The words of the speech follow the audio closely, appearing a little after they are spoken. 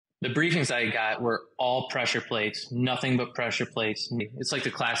The briefings I got were all pressure plates, nothing but pressure plates. It's like the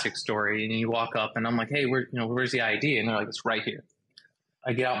classic story. And you walk up and I'm like, hey, where's the IED? And they're like, it's right here.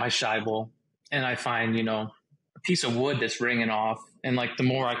 I get out my Scheibel and I find, a piece of wood that's ringing off. And like, the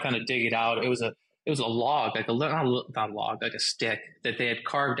more I kind of dig it out, it was a log, like not a log, like a stick that they had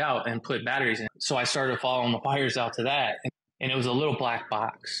carved out and put batteries in. So I started following the wires out to that. And it was a little black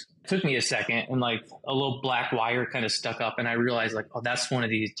box. It took me a second and like a little black wire kind of stuck up. And I realized like, oh, that's one of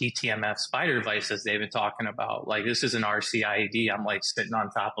these DTMF spider devices they've been talking about. Like this is an RCIED. I'm like sitting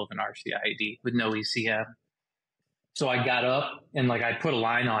on top of an RCIED with no ECM. So I got up and like I put a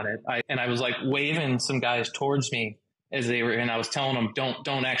line on it. I was like waving some guys towards me as they were, and I was telling them,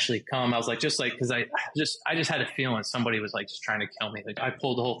 don't actually come. I was like, cause I just had a feeling somebody was like just trying to kill me. Like I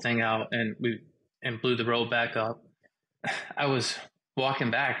pulled the whole thing out and blew the road back up. I was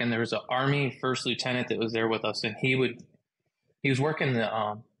walking back and there was an Army first lieutenant that was there with us, and he was working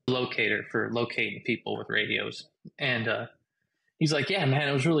the locator for locating people with radios. And he's like, yeah, man,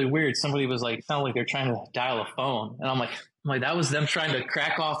 it was really weird. Somebody was like, sounded like they're trying to dial a phone. And I'm like, that was them trying to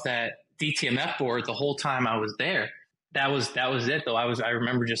crack off that DTMF board the whole time I was there. That was it though. I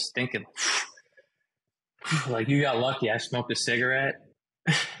remember just thinking, like, you got lucky. I smoked a cigarette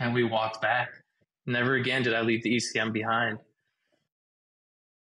and we walked back. Never again did I leave the ECM behind.